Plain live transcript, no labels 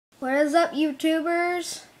is up,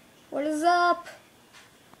 YouTubers? What is up?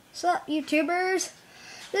 What's up, YouTubers?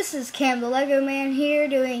 This is Cam the Lego Man here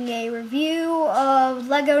doing a review of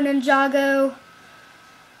Lego Ninjago,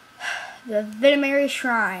 the Venomari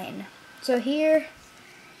Shrine. So here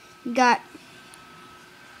you got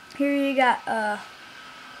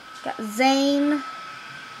Zane,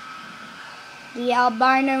 the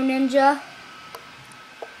albino ninja.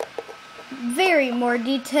 Very more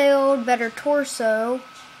detailed, better torso.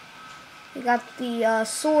 You got the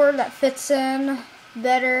sword that fits in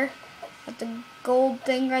better. Got the gold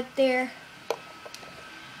thing right there.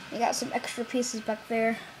 You got some extra pieces back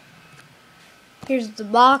there. Here's the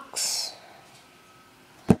box.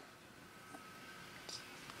 It's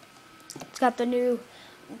got the new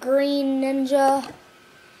green ninja.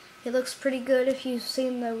 It looks pretty good if you've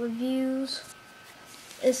seen the reviews.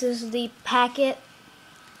 This is the packet.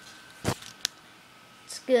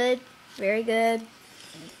 It's good, very good.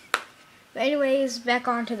 But anyways, back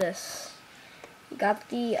onto this. You got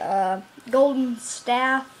the golden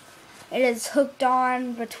staff. It is hooked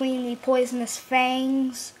on between the poisonous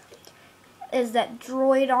fangs. Is that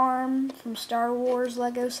droid arm from Star Wars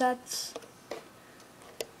Lego sets.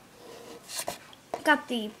 Got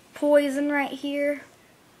the poison right here.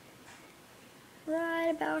 Right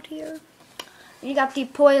about here. You got the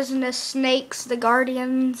poisonous snakes, the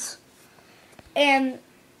guardians. And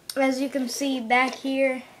as you can see back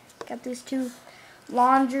here, got these two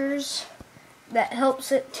launchers that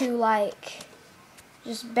helps it to like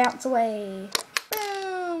just bounce away.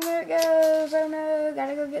 Boom, there it goes. Oh no,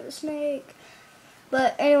 gotta go get the snake.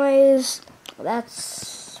 But anyways,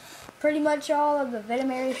 that's pretty much all of the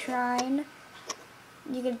Venomari Shrine.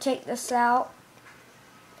 You can take this out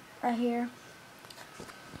right here.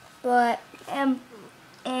 But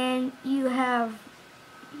and you have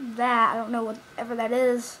that, I don't know whatever that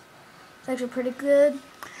is. It's actually pretty good.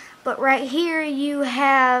 But right here you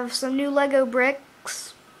have some new Lego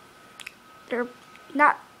bricks. They're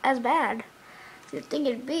not as bad as you'd think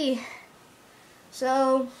it'd be.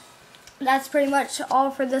 So that's pretty much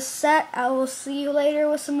all for this set. I will see you later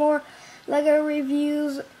with some more Lego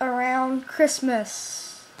reviews around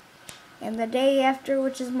Christmas and the day after,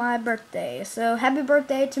 which is my birthday. So happy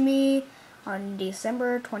birthday to me on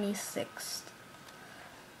December 26th.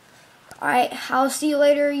 Alright, I'll see you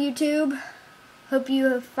later, YouTube. Hope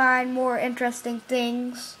you find more interesting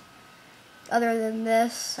things other than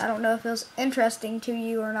this. I don't know if it was interesting to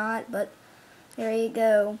you or not, but there you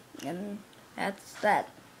go. And that's that.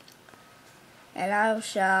 And I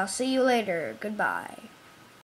shall see you later. Goodbye.